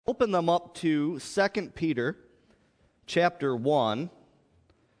Open them up to 2 Peter chapter 1.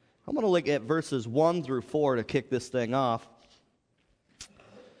 I'm going to look at verses 1 through 4 to kick this thing off.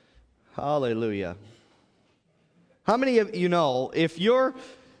 Hallelujah. How many of you know, if you're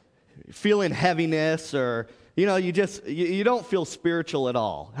feeling heaviness or, you don't feel spiritual at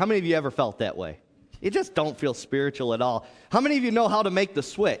all? How many of you ever felt that way? You just don't feel spiritual at all. How many of you know how to make the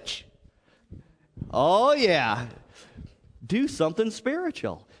switch? Oh, yeah. Do something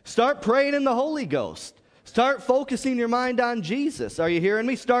spiritual. Start praying in the Holy Ghost. Start focusing your mind on Jesus. Are you hearing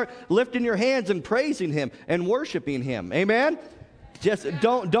me? Start lifting your hands and praising Him and worshiping Him. Amen? Just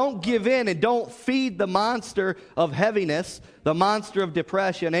don't give in and don't feed the monster of heaviness, the monster of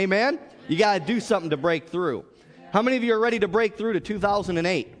depression. Amen? You got to do something to break through. How many of you are ready to break through to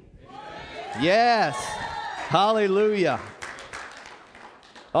 2008? Yes. Hallelujah.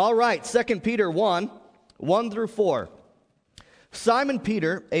 All right, 2 Peter 1, 1 through 4. Simon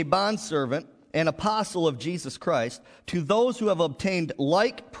Peter, a bondservant and apostle of Jesus Christ, to those who have obtained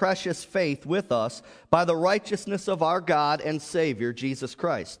like precious faith with us by the righteousness of our God and Savior, Jesus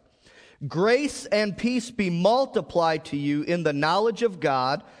Christ. Grace and peace be multiplied to you in the knowledge of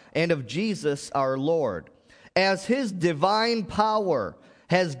God and of Jesus our Lord, as His divine power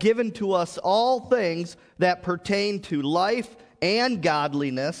has given to us all things that pertain to life and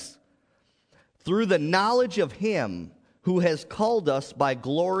godliness through the knowledge of Him who has called us by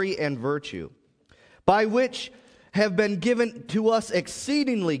glory and virtue, by which have been given to us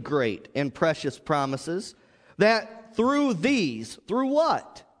exceedingly great and precious promises, that through these, through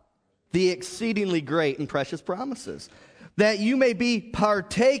what? The exceedingly great and precious promises, that you may be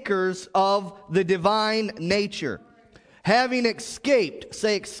partakers of the divine nature, having escaped,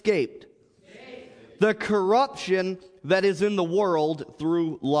 say escaped, the corruption that is in the world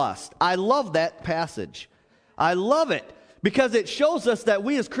through lust. I love that passage. I love it because it shows us that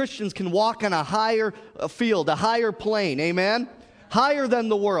we as Christians can walk on a higher field, a higher plane, amen? Higher than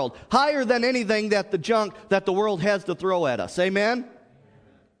the world, higher than anything that the junk that the world has to throw at us, amen?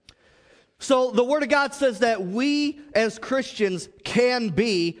 So the Word of God says that we as Christians can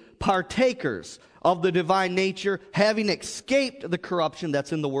be partakers of the divine nature, having escaped the corruption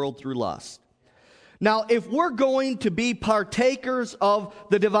that's in the world through lust. Now, if we're going to be partakers of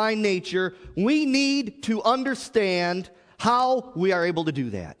the divine nature, we need to understand how we are able to do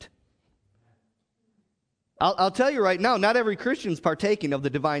that. I'll tell you right now, not every Christian is partaking of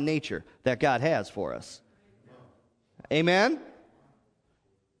the divine nature that God has for us. Amen?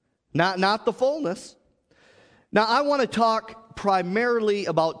 Not the fullness. Now, I want to talk primarily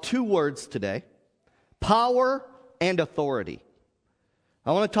about two words today: power and authority.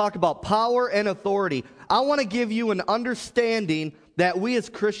 I want to talk about power and authority. I want to give you an understanding that we as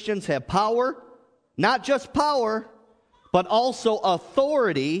Christians have power, not just power, but also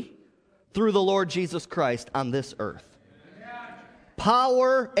authority through the Lord Jesus Christ on this earth.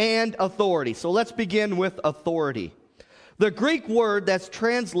 Power and authority. So let's begin with authority. The Greek word that's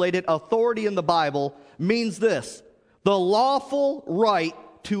translated authority in the Bible means this: the lawful right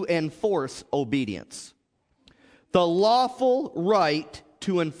to enforce obedience. The lawful right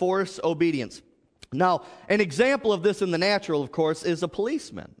to enforce obedience. Now, an example of this in the natural, of course, is a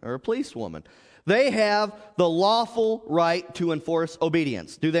policeman or a policewoman. They have the lawful right to enforce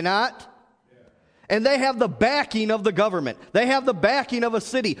obedience, do they not? And they have the backing of the government. They have the backing of a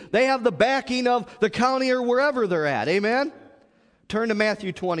city. They have the backing of the county or wherever they're at. Amen? Turn to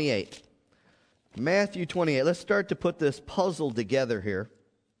Matthew 28. Matthew 28. Let's start to put this puzzle together here.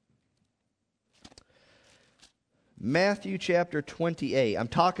 Matthew chapter 28. I'm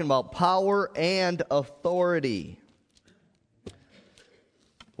talking about power and authority.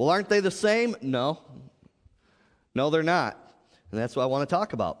 Well, aren't they the same? No. No, they're not. And that's what I want to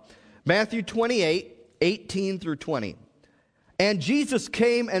talk about. Matthew 28, 18 through 20. And Jesus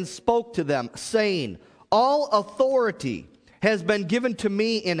came and spoke to them, saying, all authority has been given to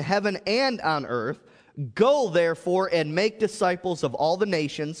me in heaven and on earth. Go, therefore, and make disciples of all the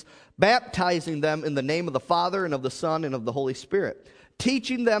nations, baptizing them in the name of the Father and of the Son and of the Holy Spirit,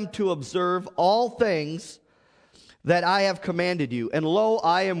 teaching them to observe all things that I have commanded you. And lo,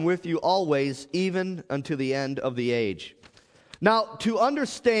 I am with you always, even unto the end of the age. Now, to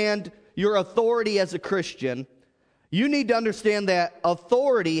understand your authority as a Christian, you need to understand that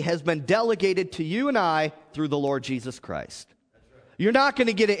authority has been delegated to you and I through the Lord Jesus Christ. You're not going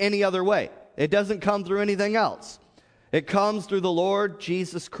to get it any other way. It doesn't come through anything else. It comes through the Lord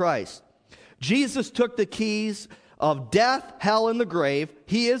Jesus Christ. Jesus took the keys of death, hell, and the grave.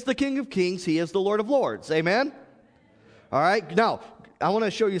 He is the King of Kings. He is the Lord of Lords. Amen? All right? Now, I want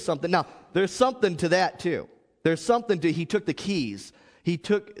to show you something. Now, there's something to that too. There's something to, he took the keys. He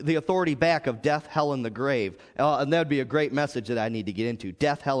took the authority back of death, hell, and the grave. And that would be a great message that I need to get into.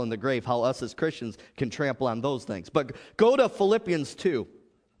 Death, hell, and the grave, how us as Christians can trample on those things. But go to Philippians 2.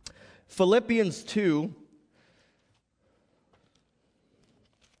 Philippians 2.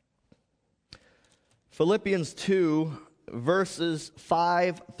 Philippians 2, verses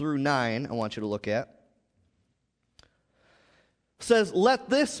 5 through 9, I want you to look at. Says, "Let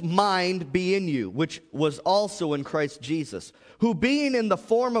this mind be in you, which was also in Christ Jesus, who being in the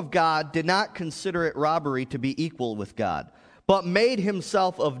form of God did not consider it robbery to be equal with God, but made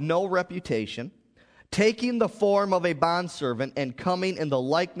himself of no reputation, taking the form of a bondservant and coming in the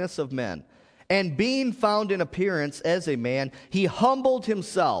likeness of men. And being found in appearance as a man, he humbled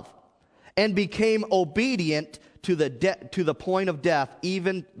himself and became obedient to the point of death,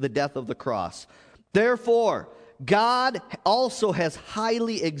 even the death of the cross. Therefore, God also has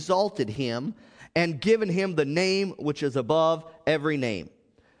highly exalted him and given him the name which is above every name."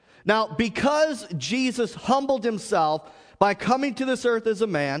 Now, because Jesus humbled himself by coming to this earth as a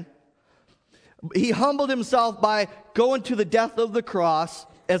man, he humbled himself by going to the death of the cross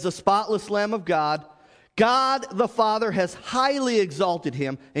as a spotless Lamb of God, God the Father has highly exalted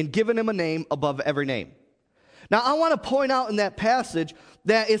him and given him a name above every name. Now, I want to point out in that passage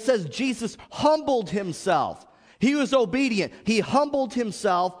that it says Jesus humbled himself. He was obedient. He humbled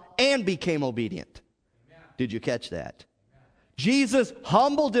himself and became obedient. Amen. Did you catch that? Amen. Jesus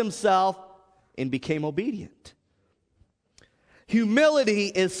humbled himself and became obedient. Humility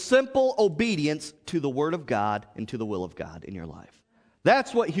is simple obedience to the Word of God and to the will of God in your life.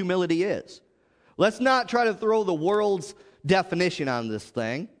 That's what humility is. Let's not try to throw the world's definition on this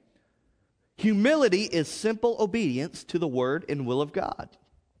thing. Humility is simple obedience to the Word and will of God.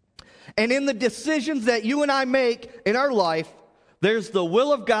 And in the decisions that you and I make in our life, there's the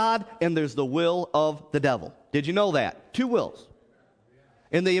will of God and there's the will of the devil. Did you know that? Two wills.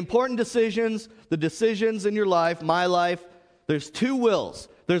 In the important decisions, the decisions in your life, my life, there's two wills.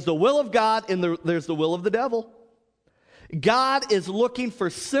 There's the will of God and there's the will of the devil. God is looking for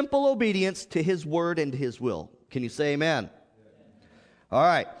simple obedience to his word and his will. Can you say amen? All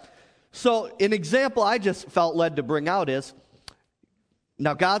right. So an example I just felt led to bring out is,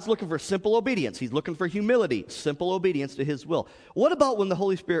 now God's looking for simple obedience. He's looking for humility, simple obedience to his will. What about when the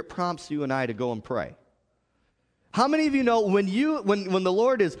Holy Spirit prompts you and I to go and pray? How many of you know when the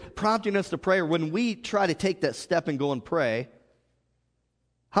Lord is prompting us to pray, or when we try to take that step and go and pray,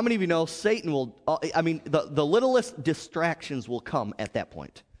 how many of you know Satan will, the littlest distractions will come at that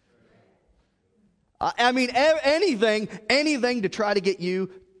point? Anything to try to get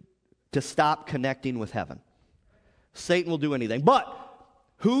you to stop connecting with heaven. Satan will do anything. But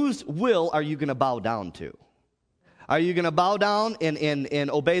whose will are you going to bow down to? Are you going to bow down and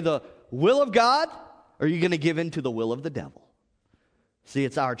obey the will of God? Or are you going to give in to the will of the devil? See,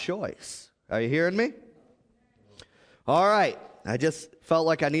 it's our choice. Are you hearing me? All right. I just felt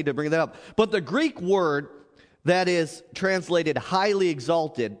like I need to bring that up. But the Greek word that is translated highly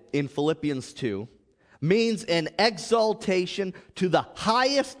exalted in Philippians 2 means an exaltation to the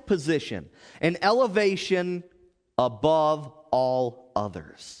highest position, an elevation above all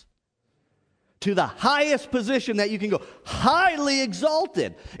others. To the highest position that you can go. Highly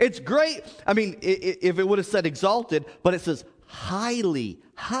exalted. It's great. I mean, if it would have said exalted, but it says highly,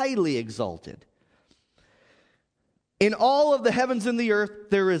 highly exalted. In all of the heavens and the earth,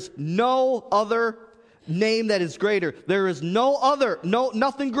 there is no other name that is greater. There is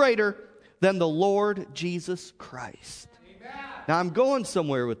nothing greater than the Lord Jesus Christ. Amen. Now, I'm going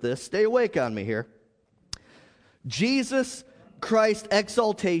somewhere with this. Stay awake on me here. Jesus Christ's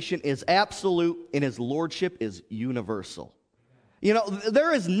exaltation is absolute and his lordship is universal. You know,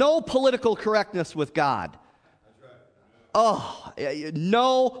 there is no political correctness with God. Oh,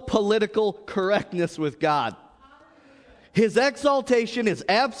 no political correctness with God. His exaltation is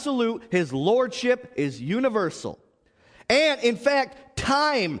absolute. His lordship is universal. And in fact,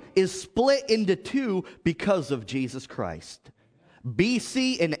 time is split into two because of Jesus Christ.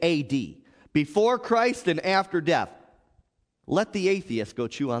 BC and AD. Before Christ and after death. Let the atheists go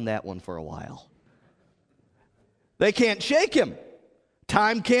chew on that one for a while. They can't shake him.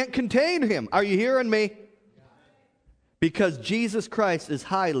 Time can't contain him. Are you hearing me? Because Jesus Christ is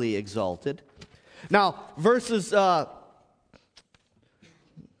highly exalted. Now, verses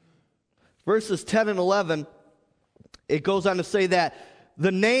 10 and 11, it goes on to say that at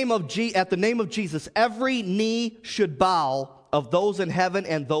the name of Jesus, every knee should bow of those in heaven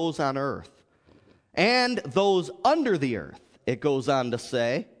and those on earth, and those under the earth. It goes on to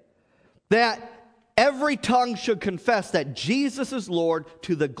say that every tongue should confess that Jesus is Lord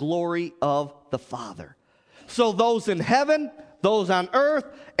to the glory of the Father. So those in heaven, those on earth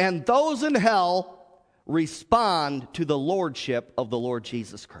and those in hell respond to the lordship of the Lord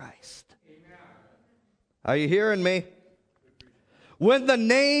Jesus Christ. Amen. Are you hearing me? When the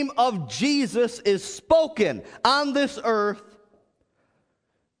name of Jesus is spoken on this earth,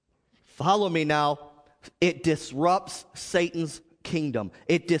 follow me now, it disrupts Satan's kingdom.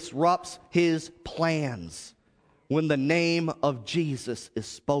 It disrupts his plans when the name of Jesus is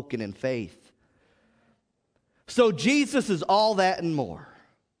spoken in faith. So Jesus is all that and more.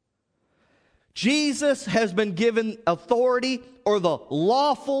 Jesus has been given authority or the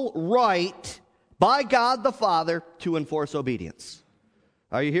lawful right by God the Father to enforce obedience.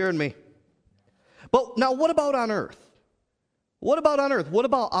 Are you hearing me? But now what about on earth? What about on earth? What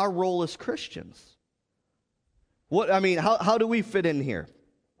about our role as Christians? How do we fit in here?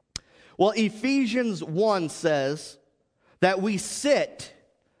 Well, Ephesians 1 says that we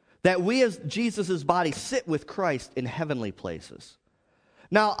as Jesus' body sit with Christ in heavenly places.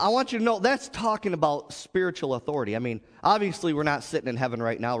 Now, I want you to know that's talking about spiritual authority. I mean, obviously we're not sitting in heaven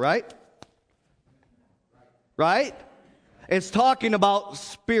right now, right? Right? It's talking about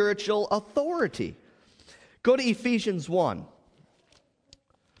spiritual authority. Go to Ephesians 1.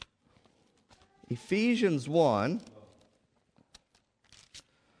 Ephesians 1.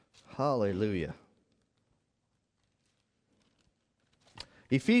 Hallelujah.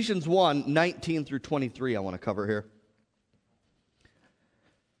 Ephesians 1, 19 through 23, I want to cover here.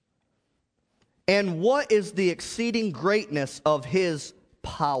 And what is the exceeding greatness of his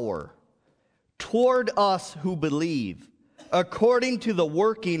power toward us who believe, according to the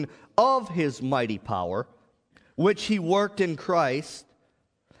working of his mighty power, which he worked in Christ,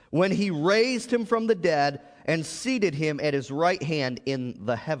 when he raised him from the dead and seated him at his right hand in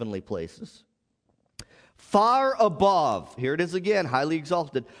the heavenly places, far above, here it is again, highly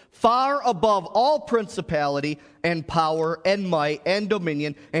exalted, far above all principality and power and might and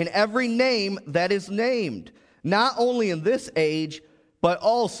dominion and every name that is named, not only in this age, but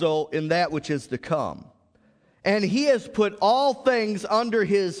also in that which is to come. And he has put all things under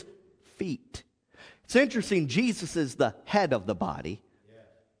his feet. It's interesting, Jesus is the head of the body.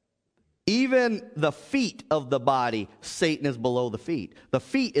 Even the feet of the body, Satan is below the feet. The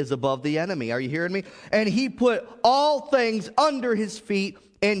feet is above the enemy. Are you hearing me? And he put all things under his feet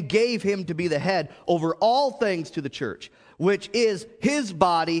and gave him to be the head over all things to the church, which is his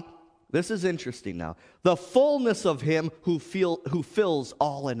body. This is interesting now. The fullness of him who fills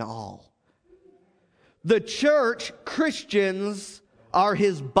all in all. The church, Christians, are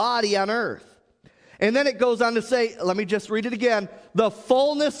his body on earth. And then it goes on to say, let me just read it again. The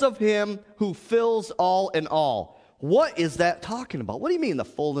fullness of him who fills all in all. What is that talking about? What do you mean the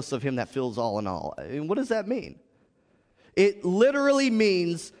fullness of him that fills all in all? I mean, what does that mean? It literally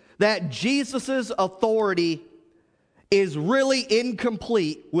means that Jesus' authority is really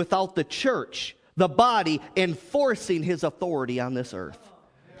incomplete without the church, the body, enforcing his authority on this earth.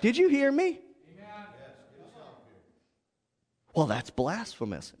 Did you hear me? Well, that's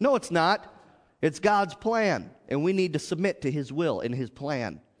blasphemous. No, it's not. It's God's plan, and we need to submit to his will and his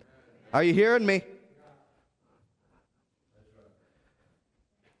plan. Are you hearing me?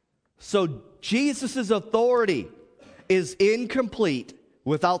 So Jesus' authority is incomplete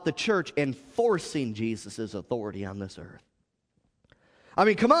without the church enforcing Jesus' authority on this earth. I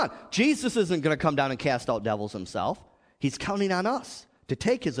mean, come on. Jesus isn't going to come down and cast out devils himself. He's counting on us to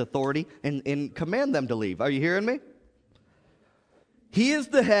take his authority and command them to leave. Are you hearing me? He is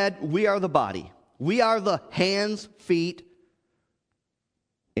the head, we are the body. We are the hands, feet,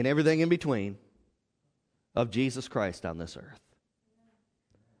 and everything in between of Jesus Christ on this earth.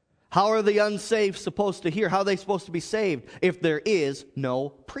 How are the unsaved supposed to hear? How are they supposed to be saved if there is no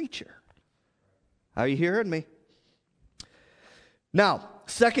preacher? Are you hearing me? Now,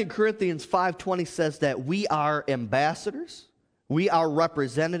 2 Corinthians 5:20 says that we are ambassadors. We are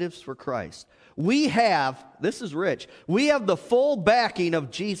representatives for Christ. We have, this is rich, we have the full backing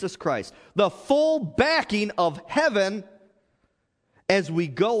of Jesus Christ, the full backing of heaven as we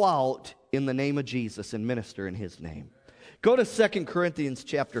go out in the name of Jesus and minister in his name. Go to 2 Corinthians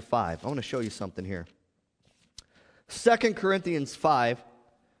chapter 5. I want to show you something here. 2 Corinthians 5,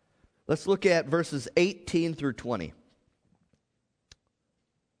 let's look at verses 18 through 20.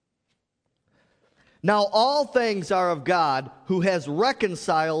 Now all things are of God, who has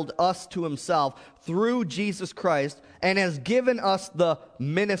reconciled us to himself through Jesus Christ and has given us the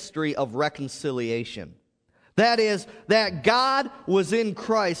ministry of reconciliation. That is, that God was in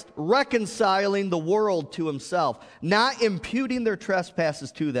Christ reconciling the world to himself, not imputing their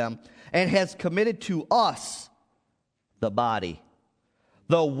trespasses to them, and has committed to us, the body,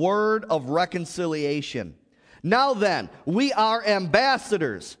 the word of reconciliation. Now then, we are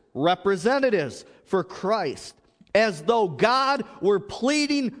ambassadors, representatives for Christ, as though God were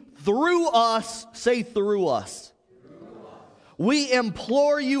pleading through us. Say, through us. We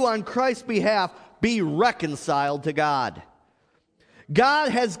implore you on Christ's behalf, be reconciled to God. God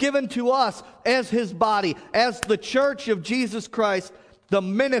has given to us as his body, as the church of Jesus Christ, the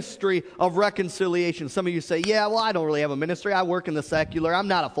ministry of reconciliation. Some of you say, yeah, well, I don't really have a ministry. I work in the secular. I'm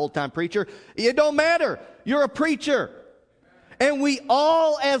not a full-time preacher. It don't matter. You're a preacher. And we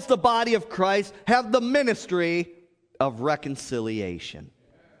all, as the body of Christ, have the ministry of reconciliation.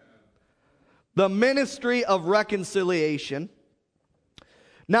 The ministry of reconciliation.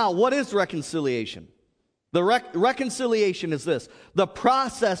 Now, what is reconciliation? The reconciliation is this: the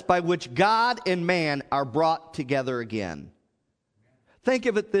process by which God and man are brought together again. Think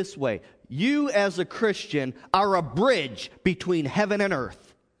of it this way. You as a Christian are a bridge between heaven and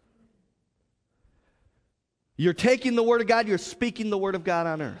earth. You're taking the Word of God, you're speaking the Word of God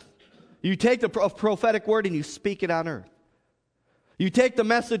on earth. You take the prophetic word and you speak it on earth. You take the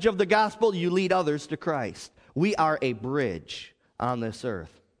message of the gospel, you lead others to Christ. We are a bridge on this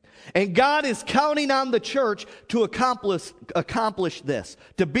earth. And God is counting on the church to accomplish this,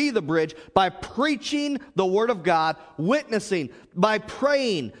 to be the bridge by preaching the Word of God, witnessing, by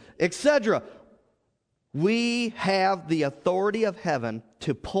praying, etc. We have the authority of heaven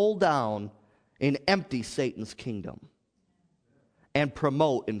to pull down and empty Satan's kingdom and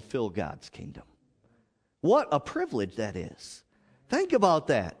promote and fill God's kingdom. What a privilege that is. Think about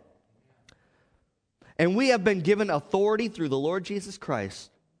that. And we have been given authority through the Lord Jesus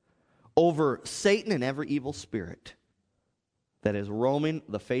Christ over Satan and every evil spirit that is roaming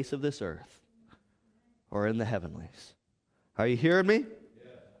the face of this earth or in the heavenlies. Are you hearing me?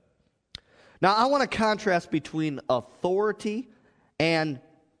 Yeah. Now, I want to contrast between authority and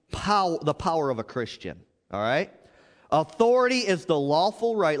the power of a Christian. All right? Authority is the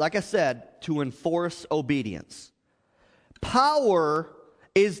lawful right, like I said, to enforce obedience. Power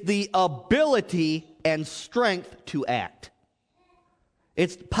is the ability and strength to act.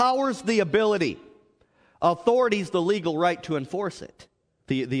 Power's the ability. Authority's the legal right to enforce it.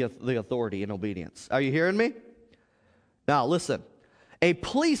 The authority and obedience. Are you hearing me? Now listen. A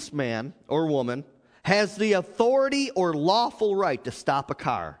policeman or woman has the authority or lawful right to stop a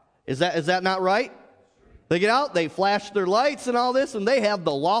car. Is that not right? They get out, they flash their lights and all this, and they have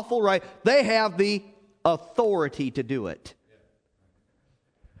the lawful right. They have the authority to do it.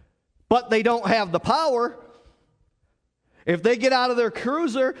 But they don't have the power. If they get out of their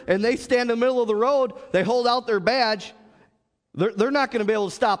cruiser and they stand in the middle of the road, they hold out their badge, they're not going to be able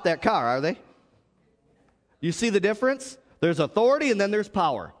to stop that car, are they? You see the difference? There's authority and then there's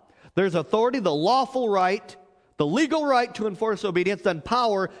power. There's authority, the lawful right, the legal right to enforce obedience, then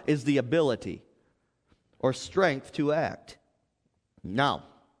power is the ability or strength to act. Now,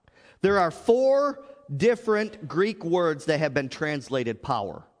 there are 4 different Greek words that have been translated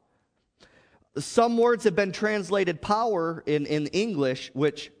power. Some words have been translated power in English,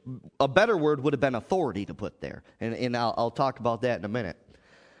 which a better word would have been authority to put there. And I'll talk about that in a minute.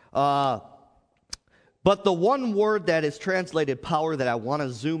 But the one word that is translated power that I want to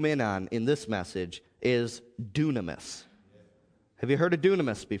zoom in on in this message is dunamis. Have you heard of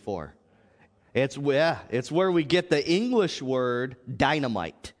dunamis before? It's where we get the English word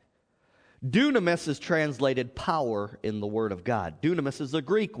dynamite. Dunamis is translated power in the Word of God. Dunamis is a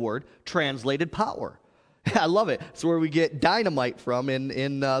Greek word translated power. I love it. It's where we get dynamite from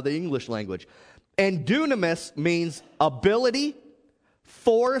in the English language. And dunamis means ability,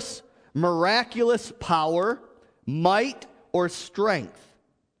 force, miraculous power, might, or strength.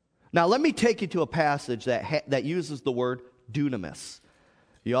 Now let me take you to a passage that uses the word dunamis.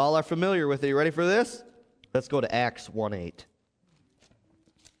 You all are familiar with it. You ready for this? Let's go to Acts 1:8.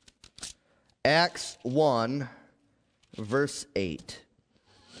 Acts 1, verse 8.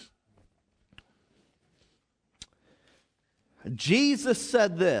 Jesus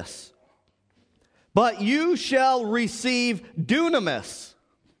said this, "But you shall receive dunamis,"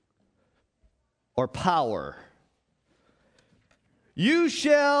 or power. You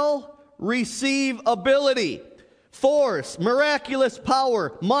shall receive ability, force, miraculous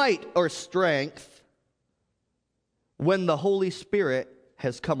power, might, or strength when the Holy Spirit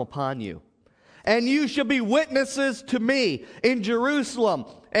has come upon you. And you shall be witnesses to me in Jerusalem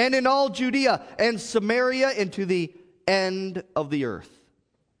and in all Judea and Samaria and to the end of the earth.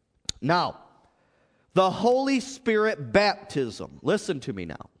 Now, the Holy Spirit baptism, listen to me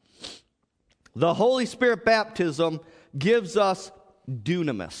now. The Holy Spirit baptism gives us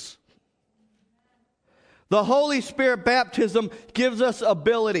dunamis. The Holy Spirit baptism gives us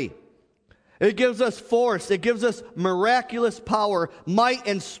ability. It gives us force. It gives us miraculous power, might,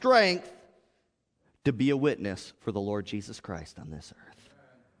 and strength to be a witness for the Lord Jesus Christ on this earth.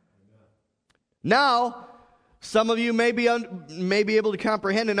 Now, some of you may be able to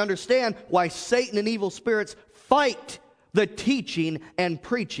comprehend and understand why Satan and evil spirits fight the teaching and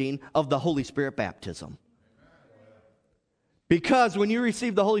preaching of the Holy Spirit baptism. Because when you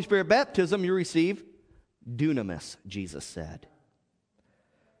receive the Holy Spirit baptism, you receive dunamis, Jesus said.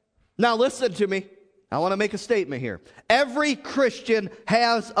 Now listen to me. I want to make a statement here. Every Christian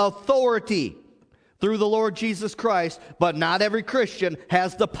has authority through the Lord Jesus Christ, but not every Christian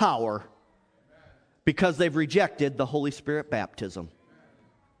has the power because they've rejected the Holy Spirit baptism.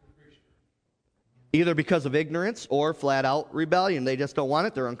 Either because of ignorance or flat out rebellion. They just don't want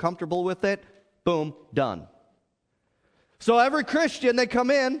it. They're uncomfortable with it. Boom, done. So every Christian, they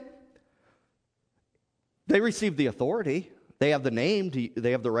come in, they receive the authority. They have the name.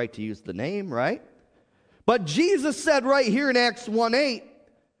 They have the right to use the name, right? But Jesus said right here in Acts 1:8,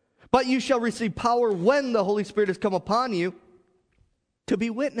 but you shall receive power when the Holy Spirit has come upon you to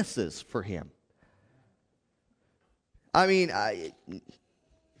be witnesses for Him. I mean,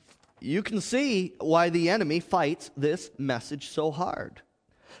 you can see why the enemy fights this message so hard.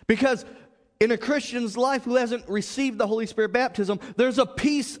 Because in a Christian's life who hasn't received the Holy Spirit baptism, there's a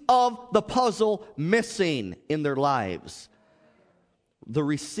piece of the puzzle missing in their lives. The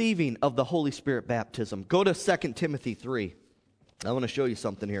receiving of the Holy Spirit baptism. Go to 2 Timothy 3. I want to show you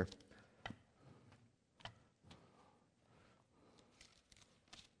something here.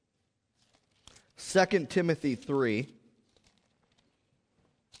 Second Timothy 3.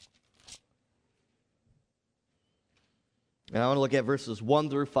 And I want to look at verses 1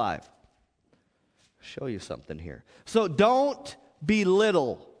 through 5. Show you something here. So don't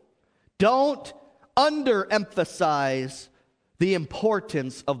belittle, don't underemphasize the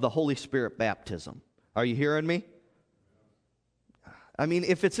importance of the Holy Spirit baptism. Are you hearing me? I mean,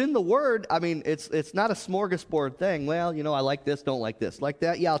 if it's in the Word, I mean, it's not a smorgasbord thing. Well, you know, I like this, don't like this. Like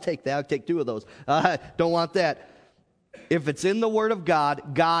that? Yeah, I'll take that. I'll take 2 of those. Don't want that. If it's in the Word of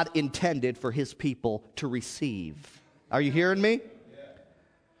God, God intended for His people to receive. Are you hearing me?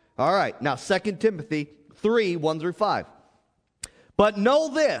 All right, now 2 Timothy 3, 1 through 5. But know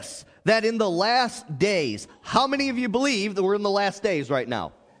this, that in the last days, how many of you believe that we're in the last days right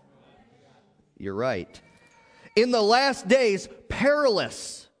now? You're right. In the last days,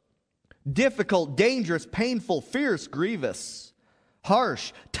 perilous, difficult, dangerous, painful, fierce, grievous,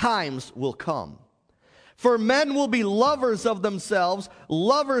 harsh times will come. For men will be lovers of themselves,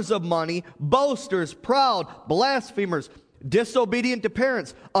 lovers of money, boasters, proud, blasphemers, disobedient to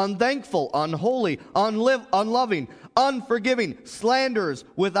parents, unthankful, unholy, unloving, unforgiving, slanderers,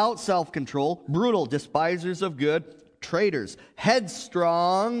 without self-control, brutal, despisers of good, traitors,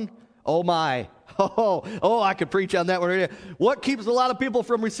 headstrong. Oh my. I could preach on that one right here. What keeps a lot of people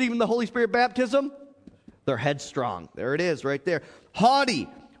from receiving the Holy Spirit baptism? They're headstrong. There it is right there. Haughty,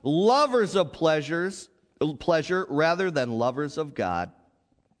 lovers of pleasure rather than lovers of God,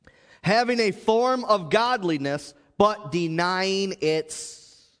 having a form of godliness, but denying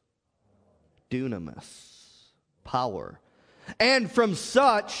its dunamis, power. And from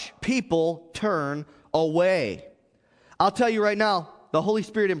such people turn away. I'll tell you right now, the Holy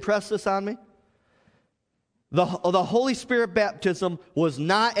Spirit impressed this on me. The Holy Spirit baptism was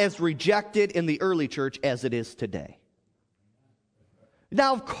not as rejected in the early church as it is today.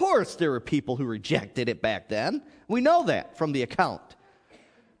 Now, of course, there were people who rejected it back then. We know that from the account.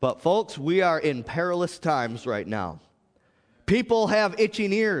 But folks, we are in perilous times right now. People have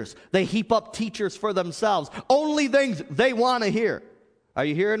itching ears. They heap up teachers for themselves. Only things they want to hear. Are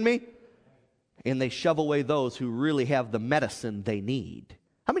you hearing me? And they shove away those who really have the medicine they need.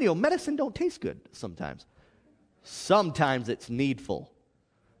 How many of you know medicine don't taste good sometimes? Sometimes it's needful.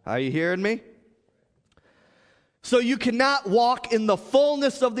 Are you hearing me? So you cannot walk in the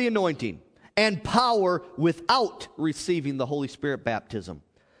fullness of the anointing and power without receiving the Holy Spirit baptism.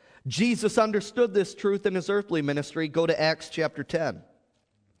 Jesus understood this truth in His earthly ministry. Go to Acts chapter 10.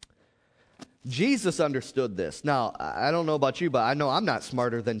 Jesus understood this. Now, I don't know about you, but I know I'm not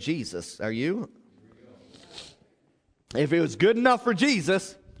smarter than Jesus. Are you? If it was good enough for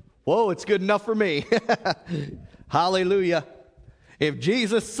Jesus, whoa, it's good enough for me. Hallelujah. If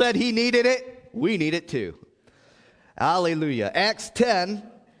Jesus said He needed it, we need it too. Hallelujah. Acts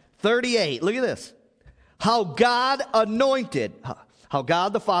 10:38. Look at this. How God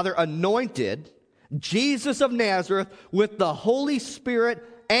the Father anointed Jesus of Nazareth with the Holy Spirit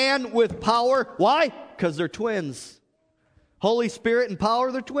and with power. Why? Because they're twins. Holy Spirit and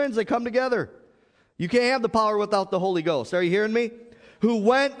power, they're twins. They come together. You can't have the power without the Holy Ghost. Are you hearing me? who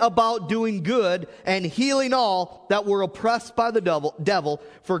went about doing good and healing all that were oppressed by the devil,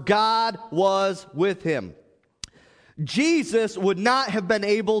 for God was with him. Jesus would not have been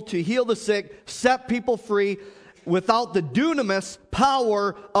able to heal the sick, set people free, without the dunamis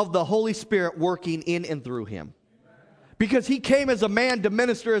power of the Holy Spirit working in and through him. Because he came as a man to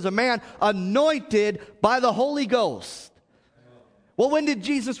minister as a man, anointed by the Holy Ghost. Well, when did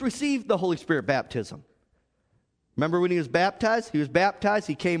Jesus receive the Holy Spirit baptism? Remember when he was baptized? He was baptized,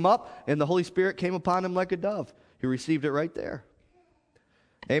 he came up, and the Holy Spirit came upon him like a dove. He received it right there.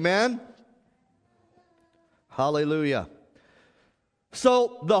 Amen? Hallelujah.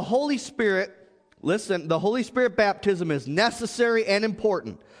 So the Holy Spirit, listen, the Holy Spirit baptism is necessary and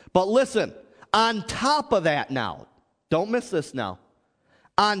important. But listen, on top of that now, don't miss this now.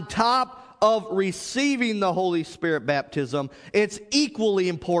 On top of receiving the Holy Spirit baptism, it's equally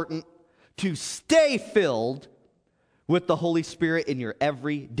important to stay filled with the Holy Spirit in your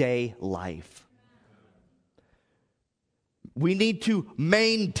everyday life. We need to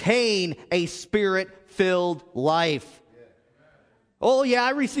maintain a Spirit-filled life. Oh, yeah, I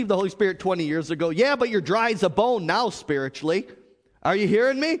received the Holy Spirit 20 years ago. Yeah, but you're dry as a bone now spiritually. Are you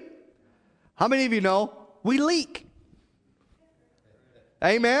hearing me? How many of you know we leak?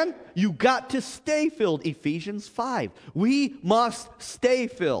 Amen? You got to stay filled. Ephesians 5. We must stay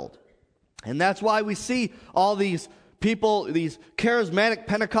filled. And that's why we see all these people, these charismatic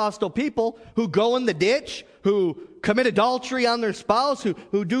Pentecostal people who go in the ditch, who commit adultery on their spouse,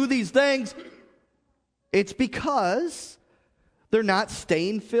 who do these things. It's because they're not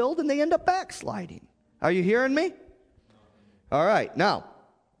staying filled and they end up backsliding. Are you hearing me? All right. Now,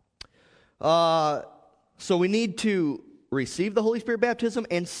 so we need to receive the Holy Spirit baptism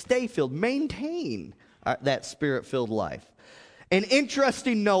and stay filled. Maintain that Spirit-filled life. An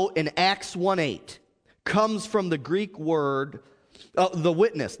interesting note in Acts 1:8 comes from the Greek word,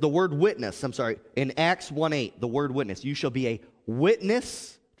 the word witness, in Acts 1:8, the word witness. You shall be a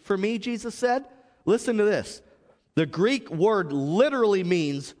witness for me, Jesus said. Listen to this. The Greek word literally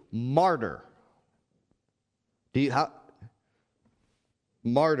means martyr.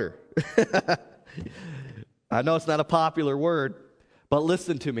 Martyr. I know it's not a popular word, but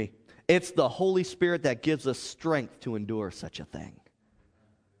listen to me. It's the Holy Spirit that gives us strength to endure such a thing.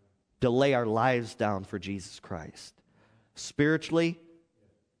 To lay our lives down for Jesus Christ. Spiritually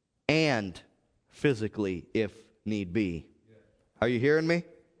and physically, if need be. Are you hearing me?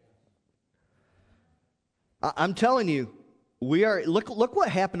 I'm telling you, look what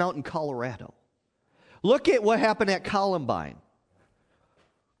happened out in Colorado. Look at what happened at Columbine.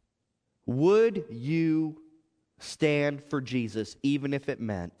 Would you stand for Jesus even if it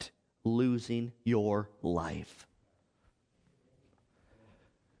meant losing your life?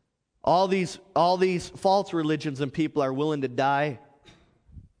 All these false religions and people are willing to die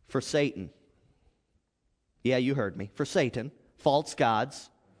for Satan. Yeah, you heard me. For Satan, false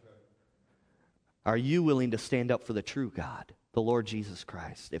gods. Are you willing to stand up for the true God, the Lord Jesus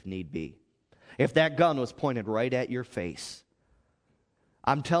Christ, if need be? If that gun was pointed right at your face,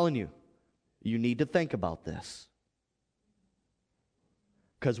 I'm telling you, you need to think about this.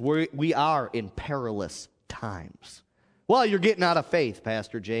 Because we are in perilous times. Well, you're getting out of faith,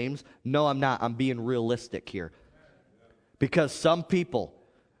 Pastor James. No, I'm not. I'm being realistic here. Because some people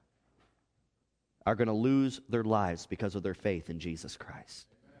are going to lose their lives because of their faith in Jesus Christ.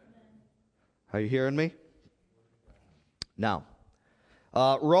 Are you hearing me? Now,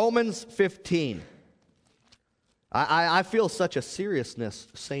 Romans 15. I feel such a seriousness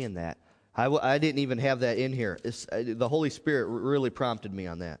saying that. I didn't even have that in here. The Holy Spirit really prompted me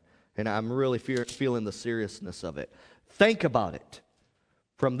on that. And I'm really feeling the seriousness of it. Think about it.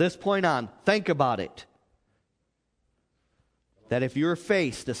 From this point on, think about it. That if you're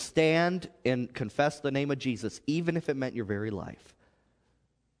faced to stand and confess the name of Jesus, even if it meant your very life,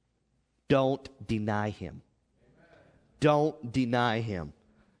 don't deny him. Don't deny him.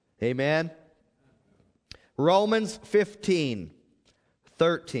 Amen? Romans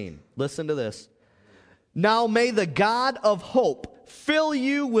 15:13. Listen to this. Now may the God of hope fill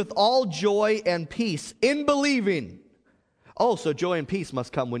you with all joy and peace in believing. Oh, so joy and peace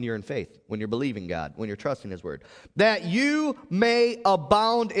must come when you're in faith, when you're believing God, when you're trusting his word. That you may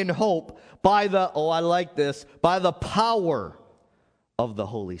abound in hope by the, by the power of the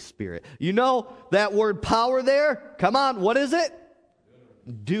Holy Spirit. You know that word power there? Come on, what is it?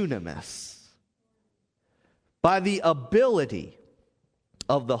 Dunamis. By the ability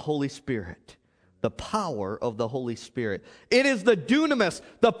of the Holy Spirit. The power of the Holy Spirit. It is the dunamis,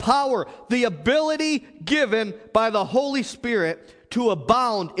 the power, the ability given by the Holy Spirit to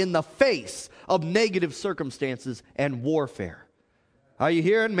abound in the face of negative circumstances and warfare. Are you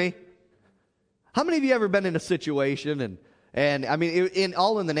hearing me? How many of you ever been in a situation and I mean, in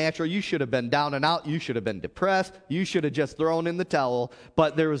the natural, you should have been down and out. You should have been depressed. You should have just thrown in the towel.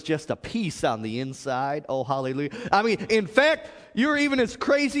 But there was just a peace on the inside. Oh, hallelujah. I mean, in fact, you're even as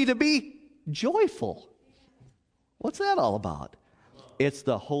crazy to be joyful. What's that all about? It's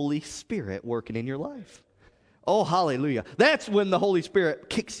the Holy Spirit working in your life. Oh, hallelujah. That's when the Holy Spirit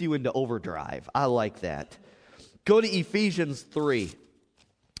kicks you into overdrive. I like that. Go to Ephesians 3.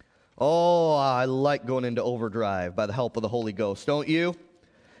 Oh, I like going into overdrive by the help of the Holy Ghost, don't you?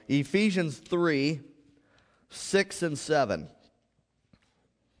 Ephesians 3, 6 and 7.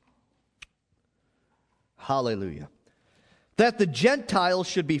 Hallelujah. That the Gentiles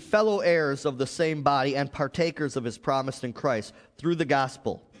should be fellow heirs of the same body and partakers of his promise in Christ through the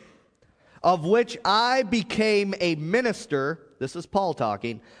gospel, of which I became a minister, this is Paul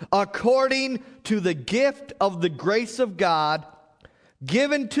talking, according to the gift of the grace of God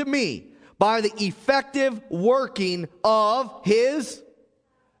given to me by the effective working of his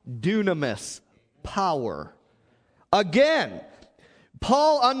dunamis, power. Again,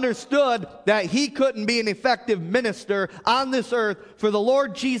 Paul understood that he couldn't be an effective minister on this earth for the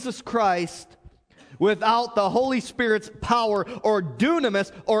Lord Jesus Christ without the Holy Spirit's power or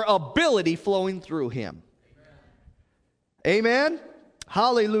dunamis or ability flowing through him. Amen?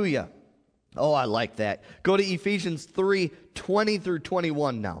 Hallelujah. Oh, I like that. Go to Ephesians 3, 20 through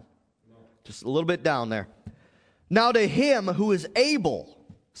 21 now. Just a little bit down there. Now to him who is able,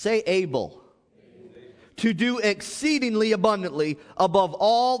 say able, to do exceedingly abundantly above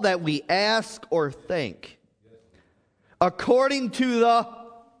all that we ask or think, according to the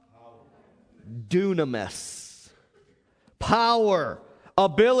dunamis, power,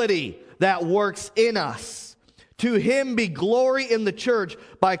 ability that works in us. To him be glory in the church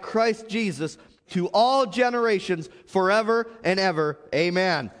by Christ Jesus to all generations forever and ever.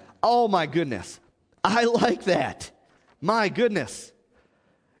 Amen. Oh my goodness. I like that. My goodness.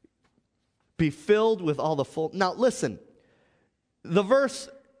 Be filled with all the full. Now listen. The verse,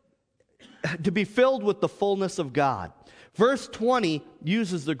 to be filled with the fullness of God. Verse 20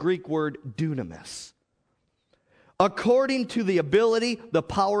 uses the Greek word dunamis. According to the ability, the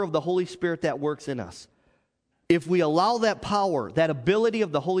power of the Holy Spirit that works in us. If we allow that power, that ability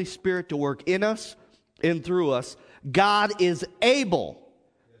of the Holy Spirit to work in us and through us, God is able.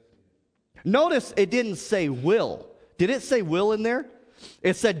 Notice it didn't say will. Did it say will in there?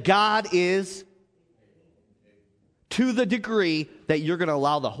 It said God is to the degree that you're going to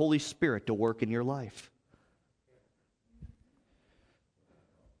allow the Holy Spirit to work in your life.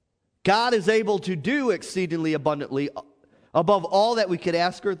 God is able to do exceedingly abundantly above all that we could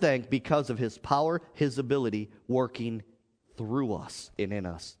ask or think because of his power, his ability working through us and in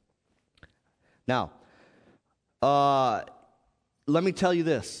us. Now, let me tell you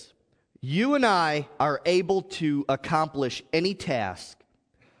this. You and I are able to accomplish any task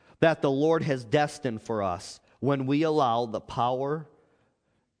that the Lord has destined for us when we allow the power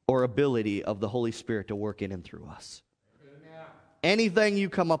or ability of the Holy Spirit to work in and through us. Amen. Anything you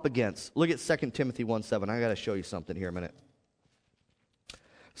come up against. Look at 2 Timothy 1:7. I got to show you something here in a minute.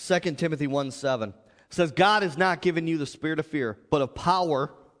 2 Timothy 1:7 says, God has not given you the spirit of fear, but of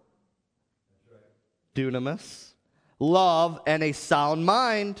power, dunamis, love, and a sound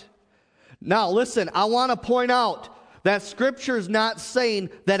mind. Now listen, I want to point out that Scripture is not saying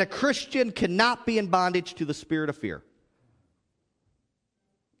that a Christian cannot be in bondage to the spirit of fear.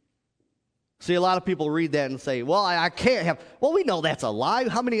 See, a lot of people read that and say, well, I can't have. Well, we know that's a lie.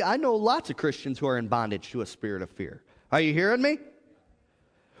 I know lots of Christians who are in bondage to a spirit of fear. Are you hearing me?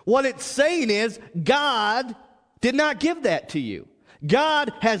 What it's saying is, God did not give that to you.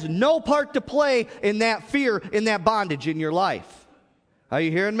 God has no part to play in that fear, in that bondage in your life. Are you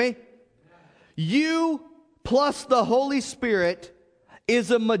hearing me? You plus the Holy Spirit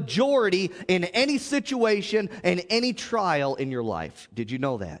is a majority in any situation and any trial in your life. Did you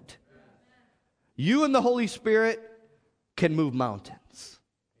know that? You and the Holy Spirit can move mountains.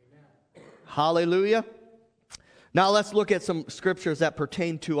 Hallelujah. Now let's look at some scriptures that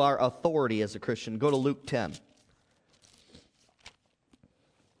pertain to our authority as a Christian. Go to Luke 10.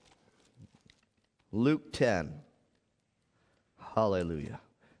 Luke 10. Hallelujah.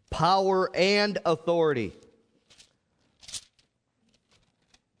 Power and authority.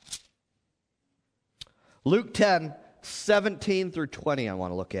 Luke 10, 17 through 20 I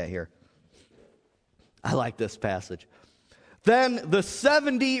want to look at here. I like this passage. Then the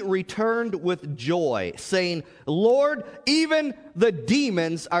 70 returned with joy, saying, Lord, even the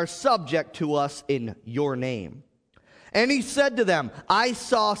demons are subject to us in your name. And he said to them, I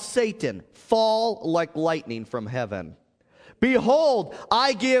saw Satan fall like lightning from heaven. Behold,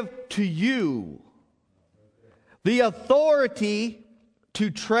 I give to you the authority to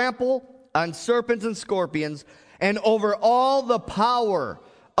trample on serpents and scorpions and over all the power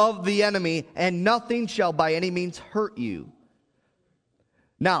of the enemy, and nothing shall by any means hurt you.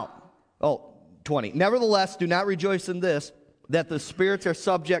 Now, 20. Nevertheless, do not rejoice in this, that the spirits are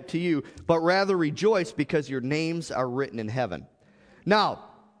subject to you, but rather rejoice because your names are written in heaven. Now,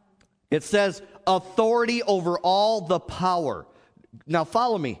 it says authority over all the power. Now,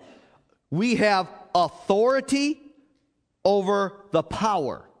 follow me. We have authority over the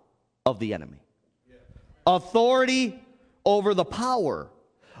power of the enemy. Authority over the power.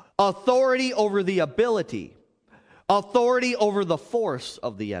 Authority over the ability. Authority over the force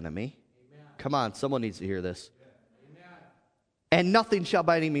of the enemy. Amen. Come on, someone needs to hear this. Amen. And nothing shall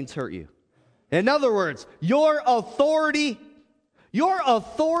by any means hurt you. In other words, your authority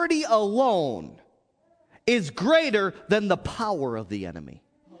alone is greater than the power of the enemy.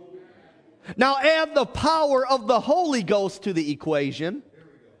 Now add the power of the Holy Ghost to the equation.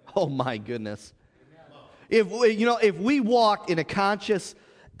 Oh my goodness. If we walk in a conscious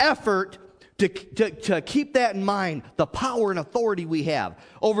effort to keep that in mind, the power and authority we have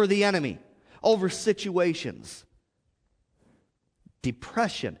over the enemy, over situations,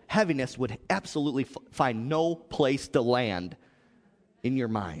 depression, heaviness would absolutely find no place to land in your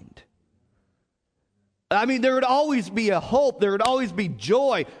mind. I mean, there would always be a hope. There would always be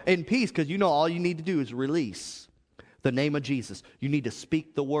joy and peace, because all you need to do is release the name of Jesus. You need to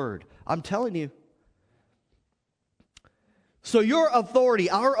speak the word. I'm telling you. So your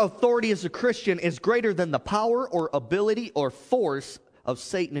authority, our authority as a Christian, is greater than the power or ability or force of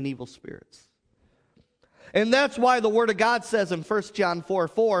Satan and evil spirits. And that's why the Word of God says in 1 John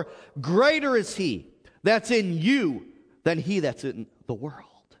 4:4, greater is he that's in you than he that's in the world.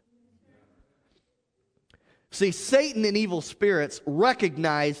 See, Satan and evil spirits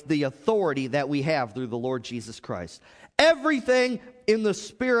recognize the authority that we have through the Lord Jesus Christ. Everything in the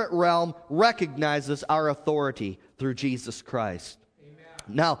spirit realm recognizes our authority through Jesus Christ. Amen.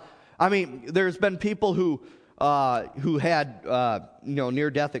 Now, I mean, there's been people who had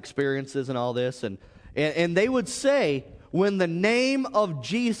near-death experiences and all this, and they would say when the name of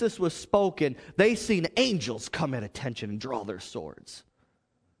Jesus was spoken, they seen angels come at attention and draw their swords.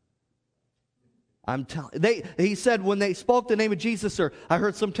 He said when they spoke the name of Jesus, or I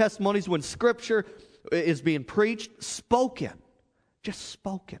heard some testimonies when Scripture is being preached, just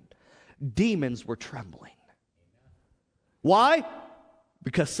spoken, demons were trembling. Why?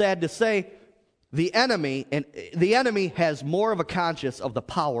 Because sad to say, the enemy has more of a conscience of the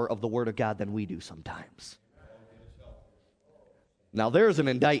power of the Word of God than we do sometimes. Now there's an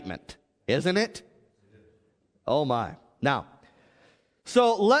indictment, isn't it? Oh my. Now,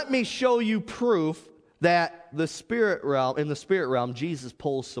 so let me show you proof that in the spirit realm, Jesus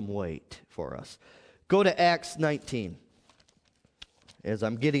pulls some weight for us. Go to Acts 19. As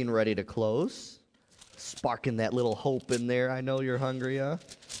I'm getting ready to close, sparking that little hope in there. I know you're hungry, huh?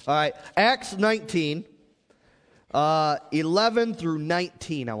 All right, Acts 19, 11 through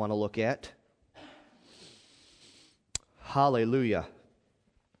 19 I want to look at. Hallelujah.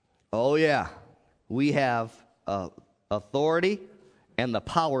 Oh yeah, we have authority and the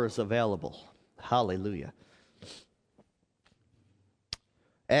power is available. Hallelujah.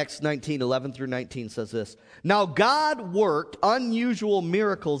 Acts 19, 11 through 19 says this. Now God worked unusual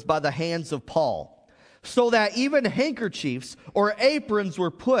miracles by the hands of Paul, so that even handkerchiefs or aprons were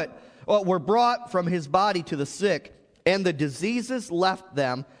brought from his body to the sick, and the diseases left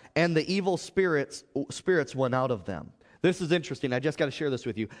them, and the evil spirits went out of them. This is interesting. I just got to share this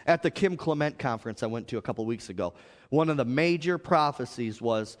with you. At the Kim Clement conference I went to a couple weeks ago, one of the major prophecies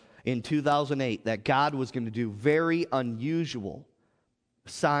was in 2008 that God was going to do very unusual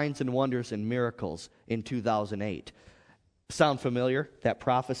signs and wonders and miracles in 2008. Sound familiar? That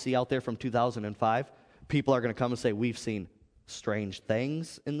prophecy out there from 2005? People are going to come and say, we've seen strange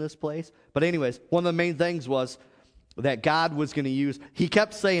things in this place. But anyways, one of the main things was that God was going to use, he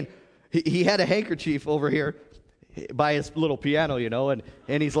kept saying, he had a handkerchief over here by his little piano, and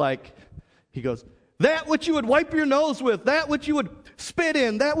he's like, he goes, that which you would wipe your nose with, that which you would spit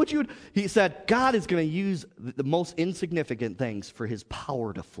in, he said, God is going to use the most insignificant things for his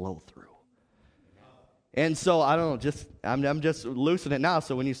power to flow through. And so, I don't know, I'm just loosening it now,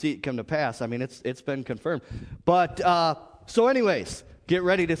 so when you see it come to pass, I mean, it's been confirmed. But, so anyways, get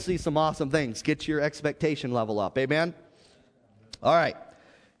ready to see some awesome things. Get your expectation level up, amen? All right,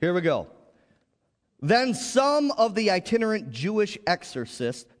 here we go. Then some of the itinerant Jewish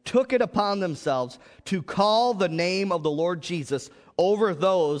exorcists took it upon themselves to call the name of the Lord Jesus over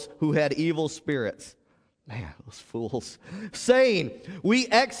those who had evil spirits. Man, those fools. Saying, we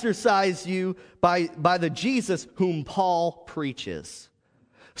exorcise you by the Jesus whom Paul preaches.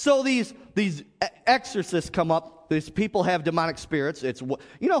 So these exorcists come up. These people have demonic spirits.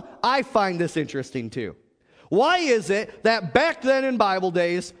 I find this interesting too. Why is it that back then in Bible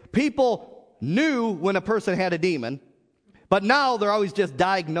days, people knew when a person had a demon, but now they're always just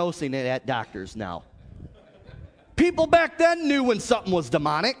diagnosing it at doctors now? People back then knew when something was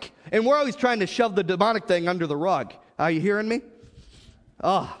demonic, and we're always trying to shove the demonic thing under the rug. Are you hearing me?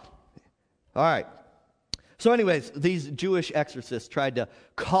 Oh, all right. So anyways, these Jewish exorcists tried to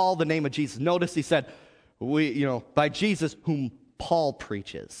call the name of Jesus. Notice he said, by Jesus whom Paul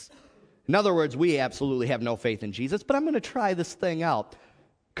preaches. In other words, we absolutely have no faith in Jesus, but I'm going to try this thing out.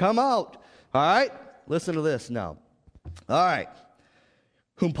 Come out. All right? Listen to this now. All right.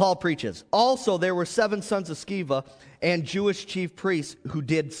 Whom Paul preaches. Also, there were 7 sons of Sceva and Jewish chief priests who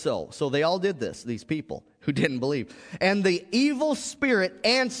did so. So they all did this, these people who didn't believe. And the evil spirit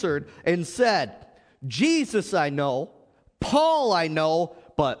answered and said, Jesus I know, Paul I know,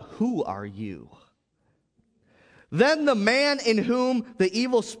 but who are you? Then the man in whom the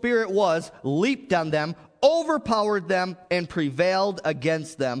evil spirit was leaped on them, overpowered them, and prevailed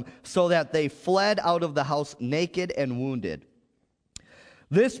against them, so that they fled out of the house naked and wounded.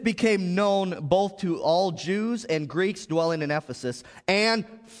 This became known both to all Jews and Greeks dwelling in Ephesus, and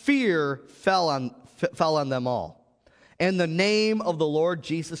fear fell on them all. And the name of the Lord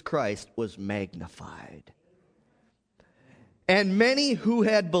Jesus Christ was magnified. And many who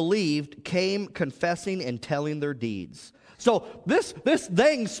had believed came confessing and telling their deeds. So this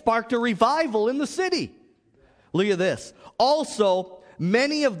thing sparked a revival in the city. Look at this. Also,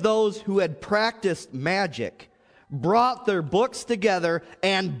 many of those who had practiced magic brought their books together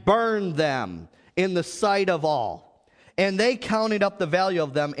and burned them in the sight of all. And they counted up the value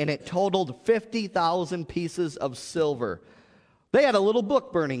of them, and it totaled 50,000 pieces of silver. They had a little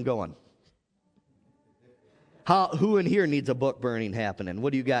book burning going. Who in here needs a book burning happening?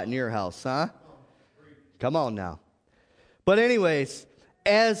 What do you got in your house, huh? Come on now. But anyways,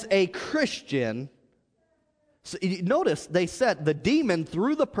 as a Christian, so notice they said the demon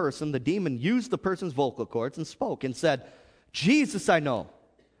through the person, the demon used the person's vocal cords and spoke and said, Jesus I know,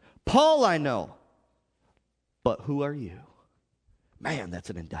 Paul I know, but who are you? Man, that's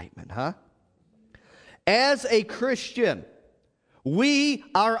an indictment, huh? As a Christian, we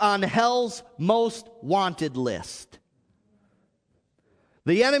are on hell's most wanted list.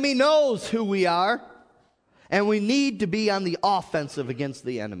 The enemy knows who we are, and we need to be on the offensive against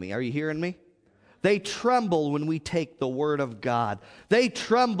the enemy. Are you hearing me? They tremble when we take the Word of God. They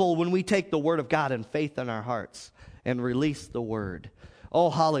tremble when we take the Word of God in faith in our hearts and release the Word.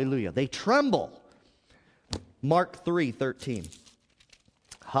 Oh, hallelujah. They tremble. Mark 3:13.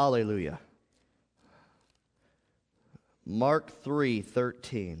 Hallelujah. Mark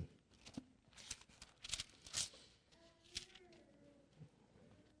 3:13.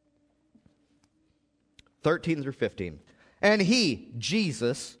 (13 through 15). And he,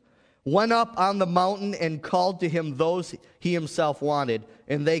 Jesus, went up on the mountain and called to him those he himself wanted,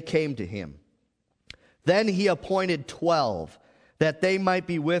 and they came to him. Then he appointed 12, that they might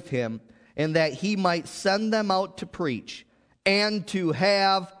be with him, and that he might send them out to preach, and to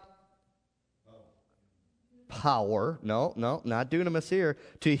have power, no, not dunamis here,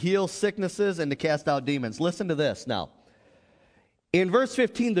 to heal sicknesses and to cast out demons. Listen to this now. In verse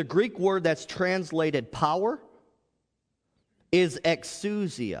 15, the Greek word that's translated power is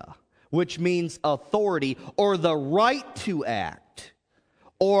exousia, which means authority or the right to act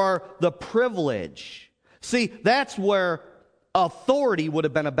or the privilege. See, that's where authority would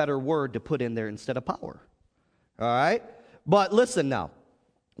have been a better word to put in there instead of power. All right? But listen now.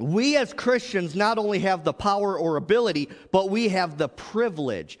 We as Christians not only have the power or ability, but we have the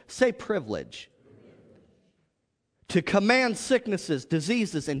privilege. Say privilege. To command sicknesses,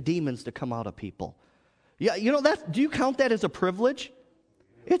 diseases, and demons to come out of people. Yeah, do you count that as a privilege?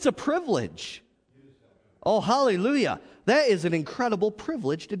 It's a privilege. Oh, hallelujah. That is an incredible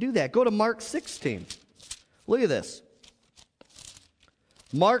privilege to do that. Go to Mark 16. Look at this.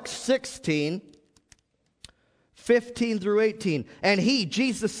 Mark 16, 15 through 18. And he,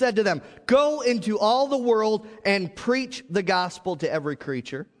 Jesus, said to them, go into all the world and preach the gospel to every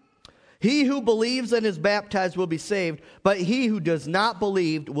creature. He who believes and is baptized will be saved, but he who does not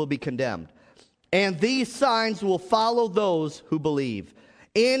believe will be condemned. And these signs will follow those who believe.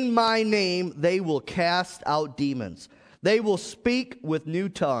 In my name they will cast out demons. They will speak with new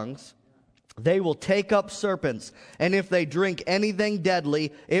tongues. They will take up serpents. And if they drink anything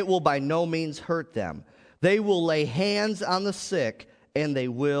deadly, it will by no means hurt them. They will lay hands on the sick, and they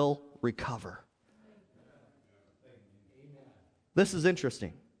will recover. This is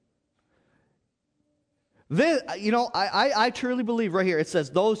interesting. This, I truly believe right here, it says,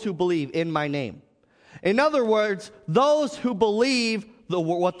 those who believe in my name. In other words, those who believe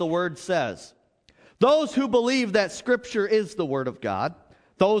what the Word says. Those who believe that Scripture is the Word of God.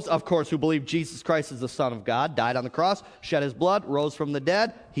 Those, of course, who believe Jesus Christ is the Son of God, died on the cross, shed his blood, rose from the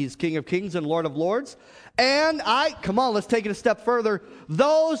dead. He's King of kings and Lord of lords. And come on, let's take it a step further.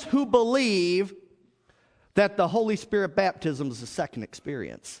 Those who believe that the Holy Spirit baptism is a second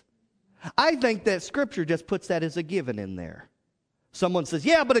experience. I think that Scripture just puts that as a given in there. Someone says,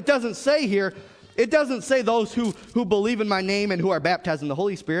 yeah, but it doesn't say here, it doesn't say those who believe in my name and who are baptized in the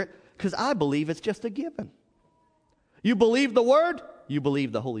Holy Spirit, because I believe it's just a given. You believe the Word, you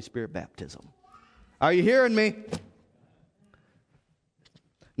believe the Holy Spirit baptism. Are you hearing me?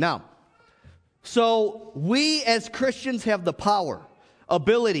 Now, so we as Christians have the power,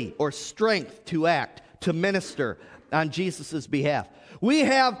 ability, or strength to act, to minister on Jesus' behalf. We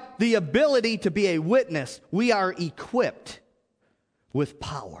have the ability to be a witness. We are equipped with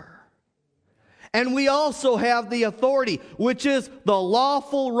power. And we also have the authority, which is the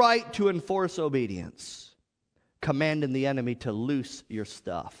lawful right to enforce obedience. Commanding the enemy to loose your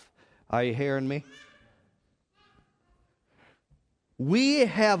stuff. Are you hearing me? We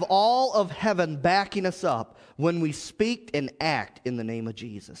have all of heaven backing us up when we speak and act in the name of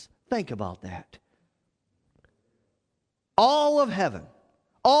Jesus. Think about that. All of heaven,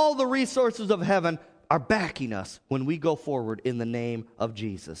 all the resources of heaven are backing us when we go forward in the name of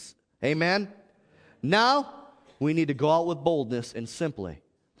Jesus. Amen? Now, we need to go out with boldness and simply,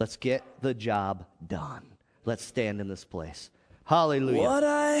 let's get the job done. Let's stand in this place. Hallelujah. What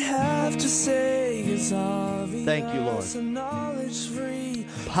I have to say is obvious. Thank you, Lord.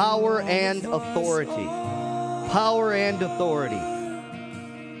 Power and authority. Power and authority.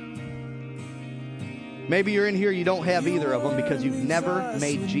 Maybe you're in here, you don't have either of them because you've never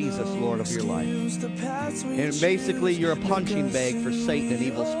made Jesus Lord of your life. And basically, you're a punching bag for Satan and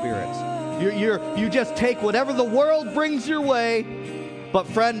evil spirits. You just take whatever the world brings your way. But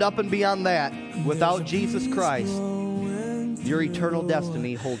friend, up and beyond that, without Jesus Christ, your eternal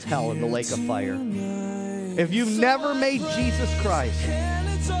destiny holds hell in the lake of fire. If you've never made Jesus Christ,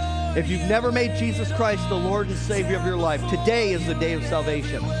 the Lord and Savior of your life, today is the day of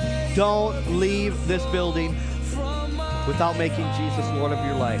salvation. Don't leave this building without making Jesus Lord of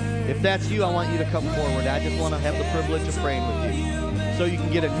your life. If that's you, I want you to come forward. I just want to have the privilege of praying with you so you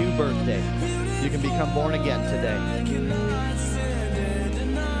can get a new birthday. You can become born again today.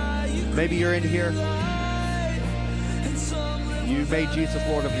 Maybe you're in here, you made Jesus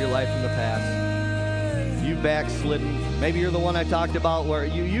Lord of your life in the past. You backslidden. Maybe you're the one I talked about where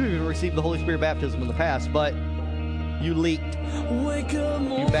you even received the Holy Spirit baptism in the past, but you leaked.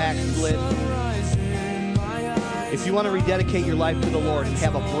 You backslid. If you want to rededicate your life to the Lord and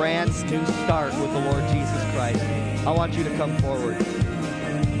have a brand new start with the Lord Jesus Christ, I want you to come forward.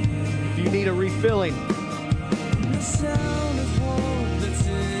 If you need a refilling,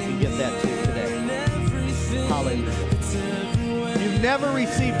 get that too today. Hallelujah. You've never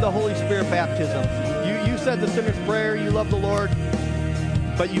received the Holy Spirit baptism. You said the sinner's prayer, you love the Lord,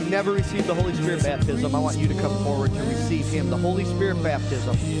 but you've never received the Holy Spirit baptism. I want you to come forward to receive Him, the Holy Spirit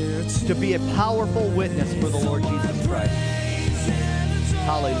baptism, to be a powerful witness for the Lord Jesus Christ.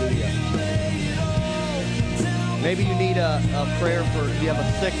 Hallelujah. Maybe you need a prayer for, you have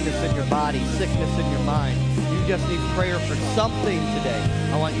a sickness in your body, sickness in your mind. You just need prayer for something today.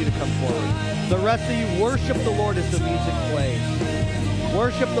 I want you to come forward. The rest of you, worship the Lord as the music plays.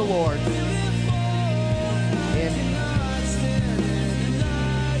 Worship the Lord.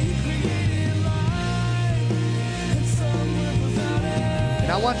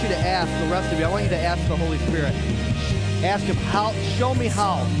 And I want you to ask, the rest of you, I want you to ask the Holy Spirit. Ask Him, show me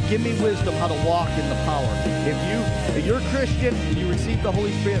how. Give me wisdom how to walk in the power. If you're Christian, you receive the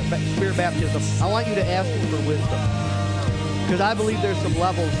Holy Spirit baptism, I want you to ask Him for wisdom. Because I believe there's some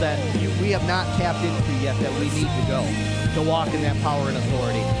levels that we have not tapped into yet that we need to go to walk in that power and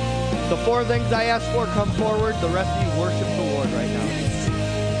authority. The 4 things I asked for, come forward. The rest of you worship the Lord right now.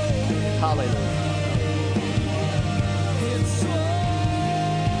 Hallelujah.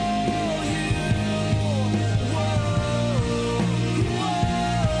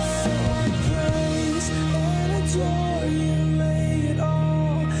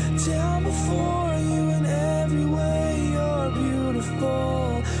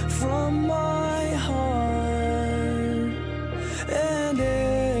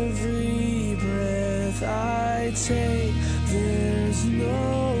 Take, there's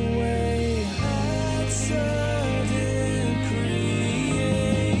no way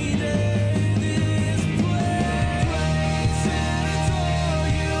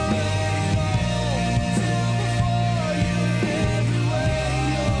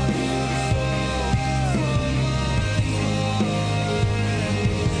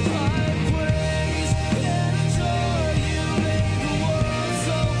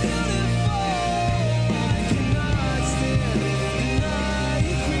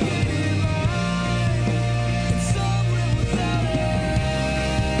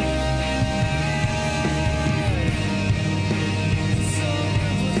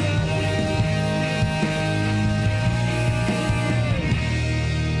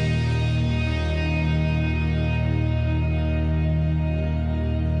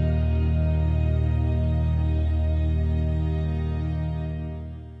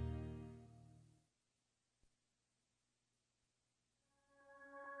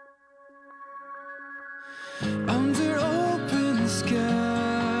under open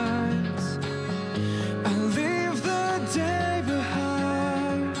skies. I leave the day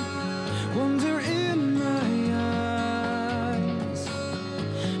behind, wonder in my eyes.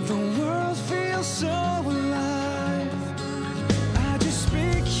 The world feels so alive. I just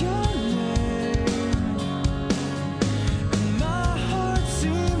speak your name, and my heart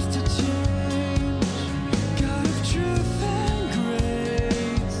seems to change. God of truth and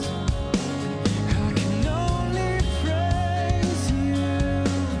grace, I can only praise you.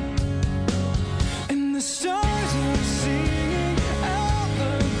 And the stars are singing out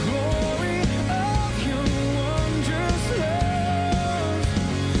the glory of your wondrous love.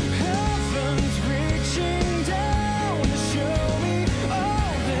 Heaven's reaching down to show me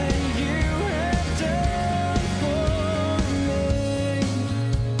all that you have done for me.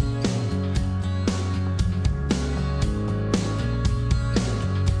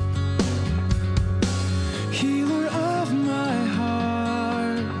 Healer of my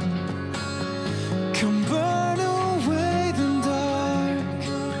heart, come burn away the dark.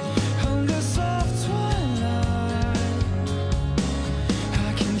 Under soft twilight,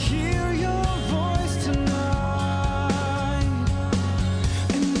 I can hear your voice tonight.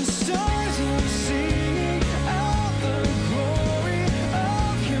 And the stars are singing out the glory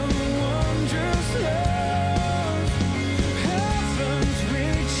of your wondrous love. Heaven's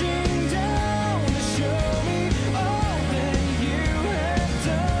reaching down to show me all that you have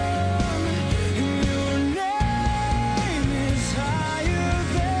done. And your name is higher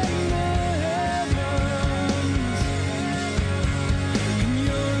than the heavens, and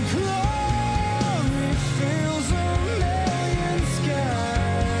your glory fills a million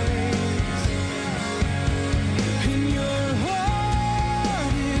skies. And your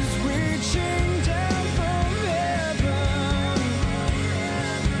heart is reaching down from heaven,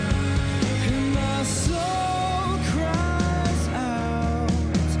 and my soul cries out,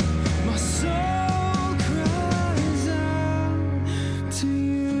 my soul cries out to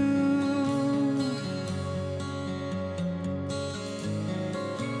you.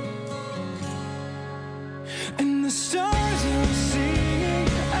 And the stars are singing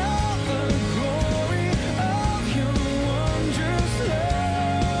out the glory of your wondrous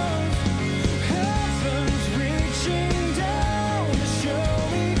love. Heaven's reaching down to show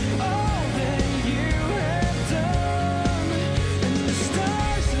me all that you have done. And the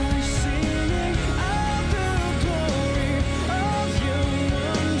stars are singing out the glory of your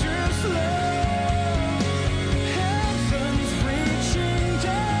wondrous love. Heaven's reaching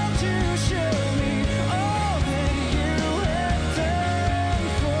down to show me all that you have done.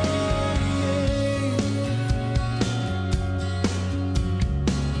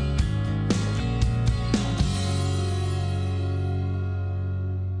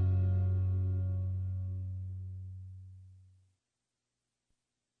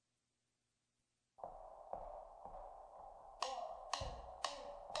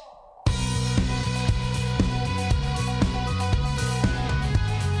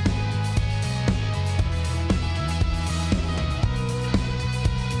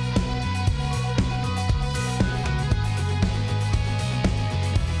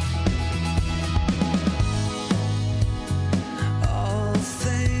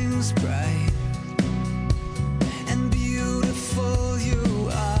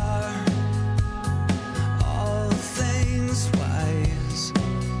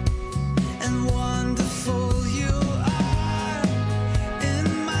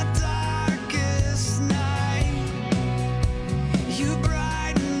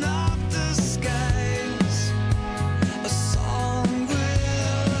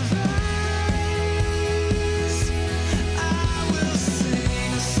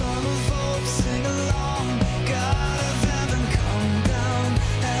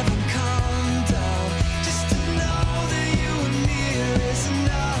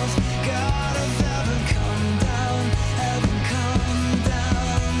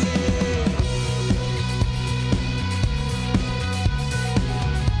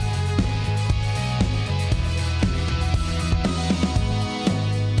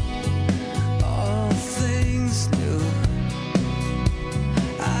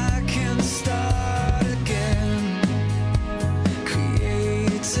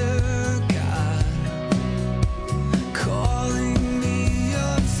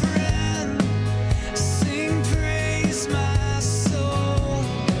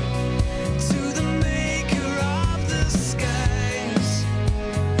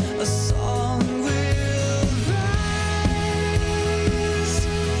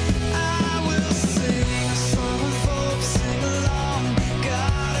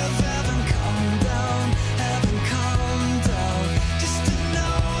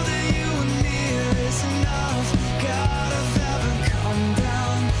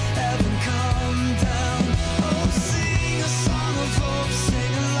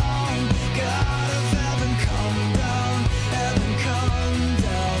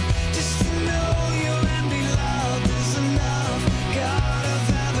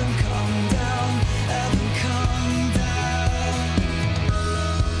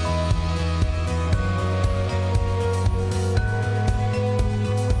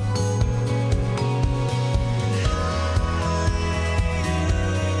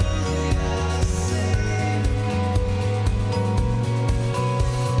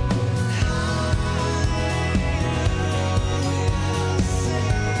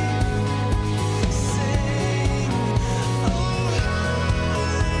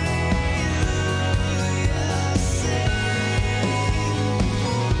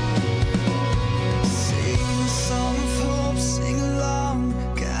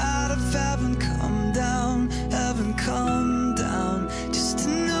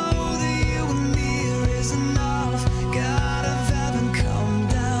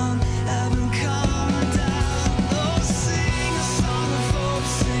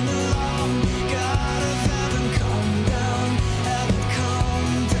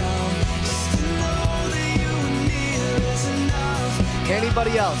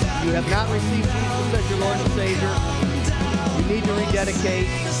 Anybody else, you have not received Jesus as your Lord and Savior, you need to rededicate,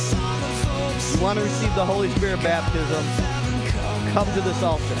 you want to receive the Holy Spirit baptism, come to this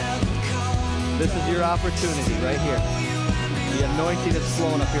altar. This is your opportunity right here. The anointing is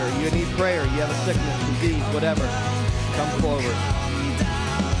flowing up here. You need prayer, you have a sickness, disease, whatever. Come forward.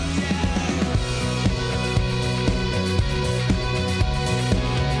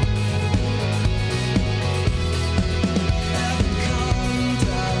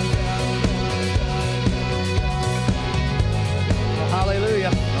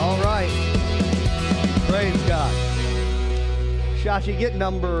 Hallelujah. All right. Praise God. Shashi, get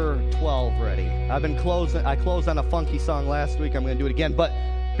number 12 ready. I closed on a funky song last week. I'm going to do it again. But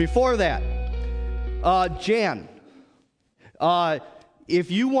before that, Jan,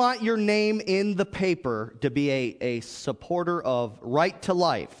 if you want your name in the paper to be a supporter of Right to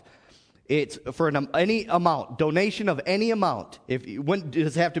Life, it's for any amount, donation of any amount. When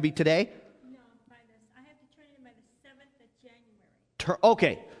does it have to be today? No, I have to turn it in by the 7th of January.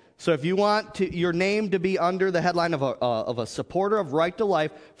 Okay, so if you want your name to be under the headline of a supporter of Right to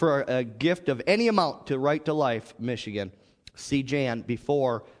Life for a gift of any amount to Right to Life, Michigan, see Jan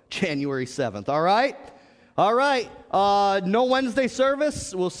before January 7th. All right? All right. No Wednesday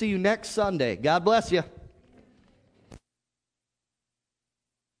service. We'll see you next Sunday. God bless you.